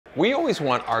We always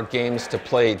want our games to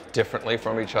play differently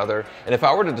from each other. And if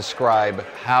I were to describe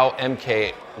how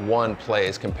MK1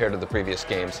 plays compared to the previous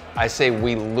games, I say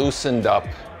we loosened up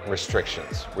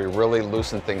restrictions. We really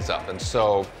loosened things up. And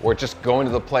so we're just going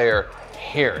to the player,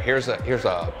 here's a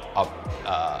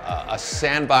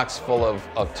sandbox full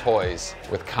of toys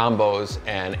with combos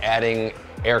and adding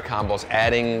air combos,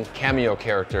 adding cameo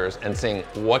characters and saying,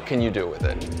 what can you do with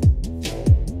it?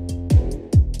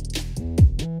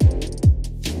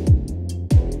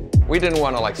 We didn't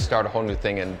want to like start a whole new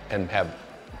thing and have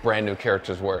brand new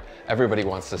characters where everybody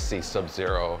wants to see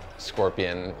Sub-Zero,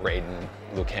 Scorpion, Raiden,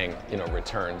 Liu Kang,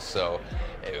 return. So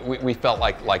we felt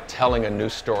like telling a new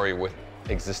story with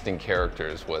existing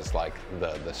characters was like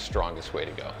the strongest way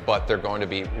to go. But they're going to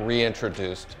be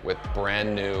reintroduced with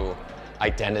brand new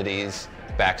identities,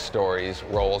 backstories,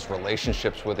 roles,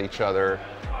 relationships with each other.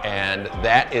 And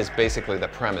that is basically the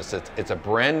premise. It's a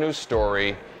brand new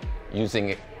story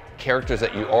using characters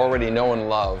that you already know and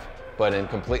love, but in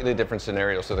completely different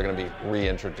scenarios, so they're going to be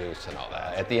reintroduced and all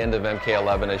that. At the end of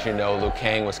MK11, as you know, Liu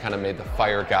Kang was kind of made the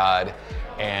fire god,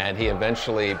 and he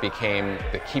eventually became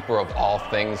the keeper of all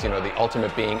things, the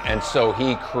ultimate being, and so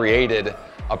he created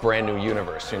a brand new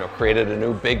universe, created a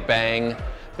new Big Bang,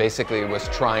 basically was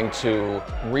trying to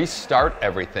restart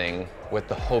everything with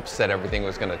the hopes that everything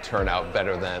was going to turn out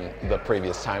better than the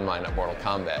previous timeline of Mortal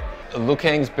Kombat. Liu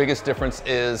Kang's biggest difference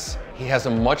is he has a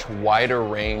much wider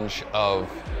range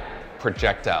of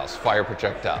projectiles, fire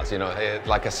projectiles.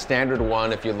 Like a standard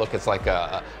one, if you look, it's like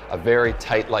a very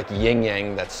tight, like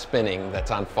yin-yang that's spinning,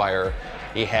 that's on fire.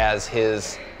 He has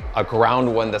a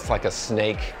ground one that's like a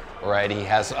snake, right? He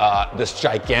has this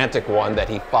gigantic one that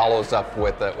he follows up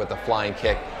with a flying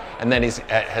kick. And then he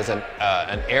has an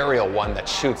aerial one that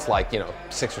shoots like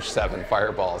 6 or 7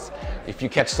 fireballs. If you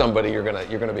catch somebody, you're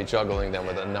gonna be juggling them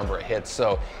with a number of hits.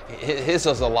 So his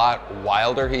is a lot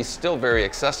wilder. He's still very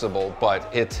accessible, but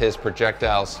it's his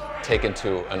projectiles taken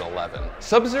to an 11.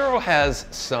 Sub-Zero has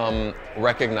some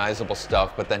recognizable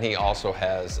stuff, but then he also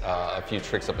has a few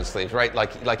tricks up his sleeves, right?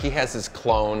 Like he has his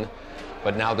clone,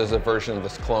 but now there's a version of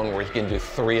this clone where he can do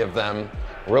 3 of them,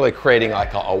 really creating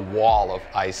like a wall of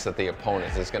ice that the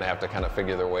opponent is going to have to kind of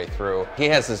figure their way through. He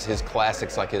has his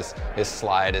classics like his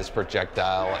slide, his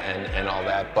projectile, and all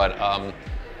that, but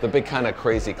the big kind of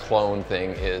crazy clone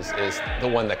thing is the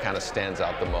one that kind of stands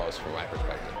out the most from my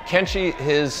perspective. Kenshi,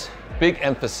 his big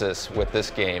emphasis with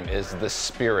this game is the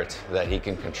spirit that he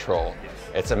can control.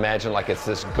 Imagine like it's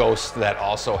this ghost that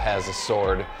also has a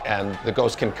sword, and the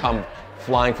ghost can come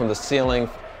flying from the ceiling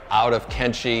out of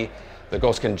Kenshi. The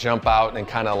ghost can jump out and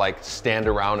kind of like stand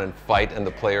around and fight, and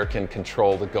the player can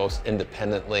control the ghost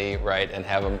independently, right? And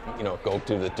have him, go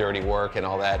do the dirty work and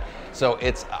all that. So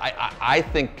I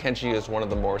think Kenshi is one of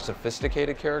the more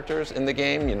sophisticated characters in the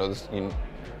game. He's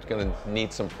going to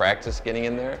need some practice getting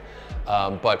in there.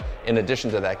 But in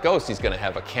addition to that ghost, he's going to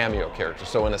have a cameo character.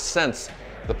 So in a sense,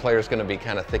 the player's going to be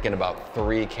kind of thinking about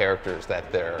 3 characters that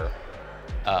they're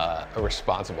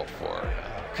responsible for.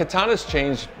 Kitana's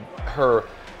changed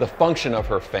the function of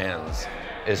her fans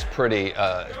is pretty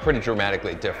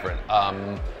dramatically different.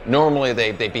 Normally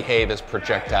they behave as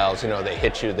projectiles, they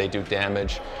hit you, they do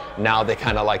damage. Now they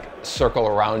kind of like circle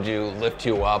around you, lift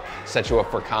you up, set you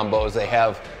up for combos. They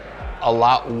have a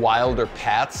lot wilder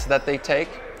paths that they take,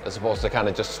 as opposed to kind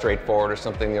of just straightforward or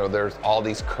something. There's all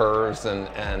these curves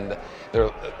and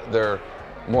they're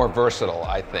more versatile,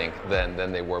 I think,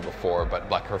 than they were before. But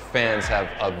like her fans have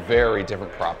a very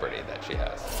different property that she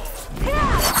has.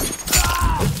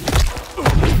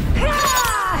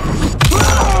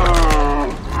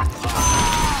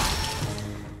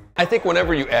 I think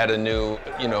whenever you add a new,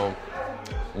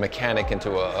 mechanic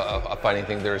into a fighting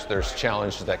thing, there's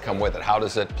challenges that come with it. How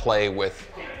does it play with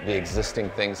the existing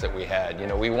things that we had?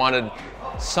 We wanted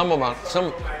some amount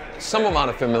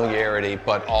of familiarity,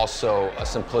 but also a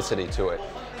simplicity to it.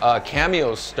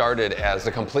 Cameos started as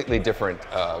a completely different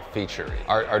feature.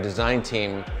 Our design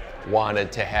team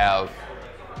wanted to have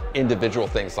individual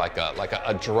things like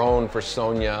a drone for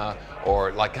Sonya,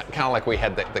 or kind of like we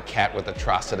had the cat with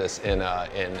Atrocitus in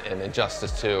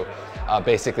Injustice 2,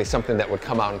 basically something that would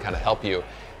come out and kind of help you.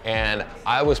 And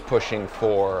I was pushing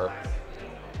for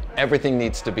everything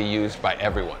needs to be used by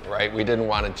everyone, right? We didn't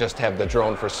want to just have the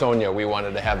drone for Sonya, we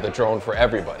wanted to have the drone for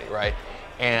everybody, right?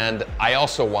 And I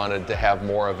also wanted to have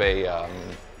more of a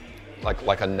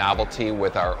like a novelty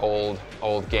with our old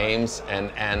games,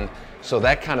 and so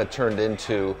that kind of turned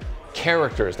into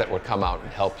characters that would come out and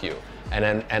help you,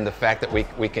 and the fact that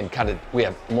we can we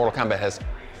have Mortal Kombat has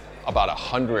about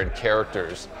 100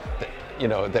 characters that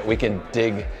that we can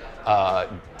dig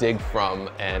dig from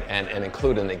and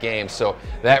include in the game. So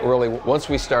that really, once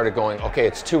we started going, okay,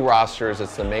 it's 2 rosters,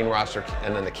 it's the main roster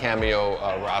and then the cameo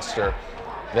roster,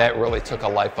 that really took a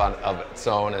life of its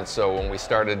own. And so when we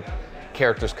started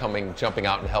characters jumping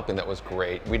out and helping, that was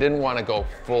great. We didn't want to go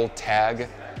full tag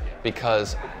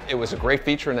because it was a great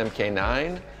feature in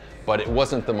MK9, but it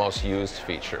wasn't the most used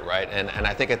feature, right? And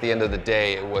I think at the end of the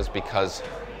day, it was because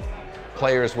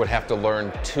players would have to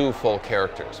learn 2 full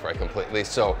characters, right, completely.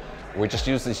 So we just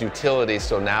use these utilities.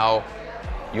 So now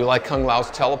you like Kung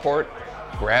Lao's teleport,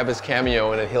 grab his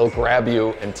cameo and he'll grab you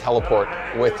and teleport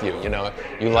with you. You know,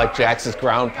 you like Jax's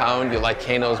ground pound, you like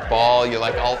Kano's ball, you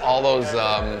like all those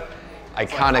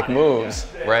iconic moves,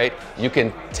 right? You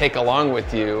can take along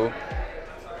with you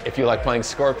if you like playing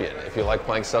Scorpion, if you like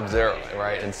playing Sub-Zero,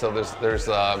 right? And so there's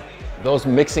those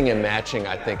mixing and matching.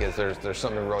 I think there's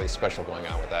something really special going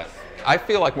on with that. I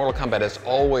feel like Mortal Kombat has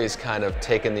always kind of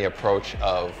taken the approach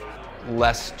of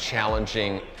less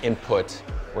challenging input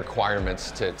requirements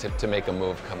to make a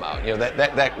move come out. You know,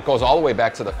 that goes all the way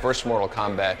back to the first Mortal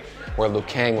Kombat, where Liu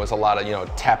Kang was a lot of, you know,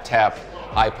 tap tap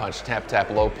high punch, tap tap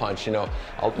low punch. You know,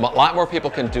 a lot more people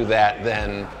can do that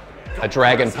than a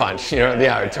dragon punch. You know,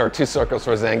 yeah, or 2 circles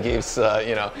for Zangief's.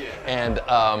 You know,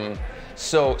 and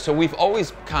so we've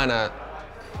always kind of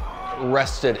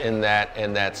rested in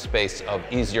that space of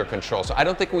easier control. So I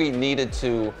don't think we needed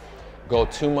to go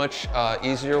too much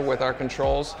easier with our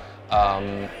controls.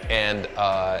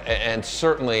 And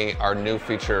certainly our new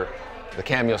feature, the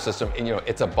cameo system, you know,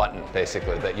 it's a button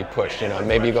basically that you push, you know, and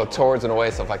maybe you go towards and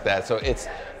away, stuff like that. So it's,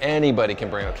 anybody can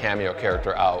bring a cameo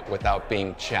character out without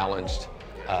being challenged,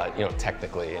 you know,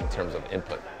 technically in terms of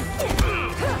input.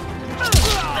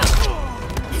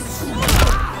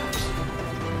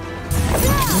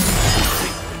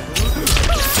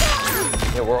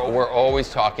 You know, we're always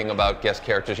talking about guest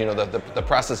characters. You know, the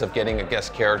process of getting a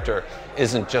guest character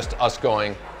isn't just us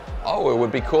going, oh, it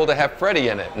would be cool to have Freddy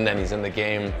in it, and then he's in the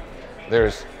game.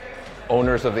 There's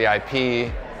owners of the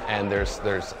IP, and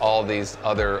there's all these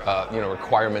other you know,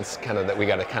 requirements kind of that we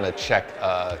got to kind of check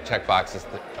boxes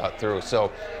through.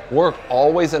 So we're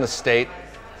always in a state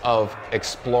of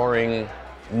exploring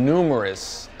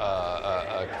numerous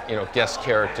you know, guest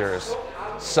characters.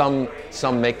 Some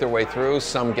make their way through,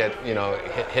 some get, you know,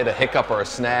 hit a hiccup or a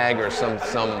snag or some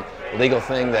legal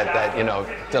thing that you know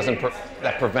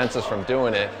that prevents us from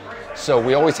doing it. So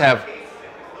we always have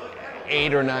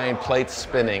 8 or 9 plates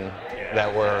spinning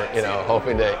that we're, you know,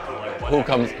 hoping to who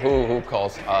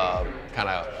calls kind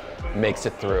of makes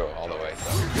it through all the way.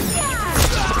 So.